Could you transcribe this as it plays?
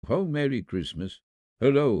ho, Merry Christmas.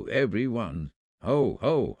 Hello, everyone. Ho,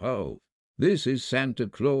 ho, ho. This is Santa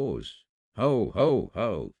Claus. Ho, ho,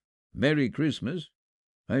 ho. Merry Christmas.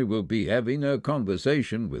 I will be having a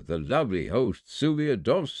conversation with the lovely host Sylvia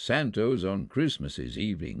dos Santos on Christmas's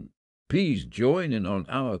evening. Please join in on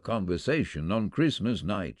our conversation on Christmas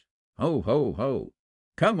night. Ho, ho, ho.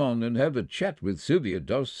 Come on and have a chat with Sylvia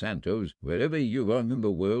dos Santos. Wherever you are in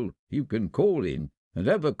the world, you can call in and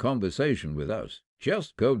have a conversation with us.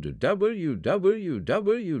 Just go to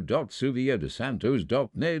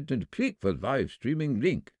www.sylviadosantos.net and click the live streaming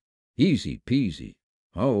link. Easy peasy.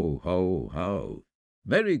 Ho, ho, ho.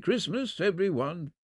 Merry Christmas, everyone.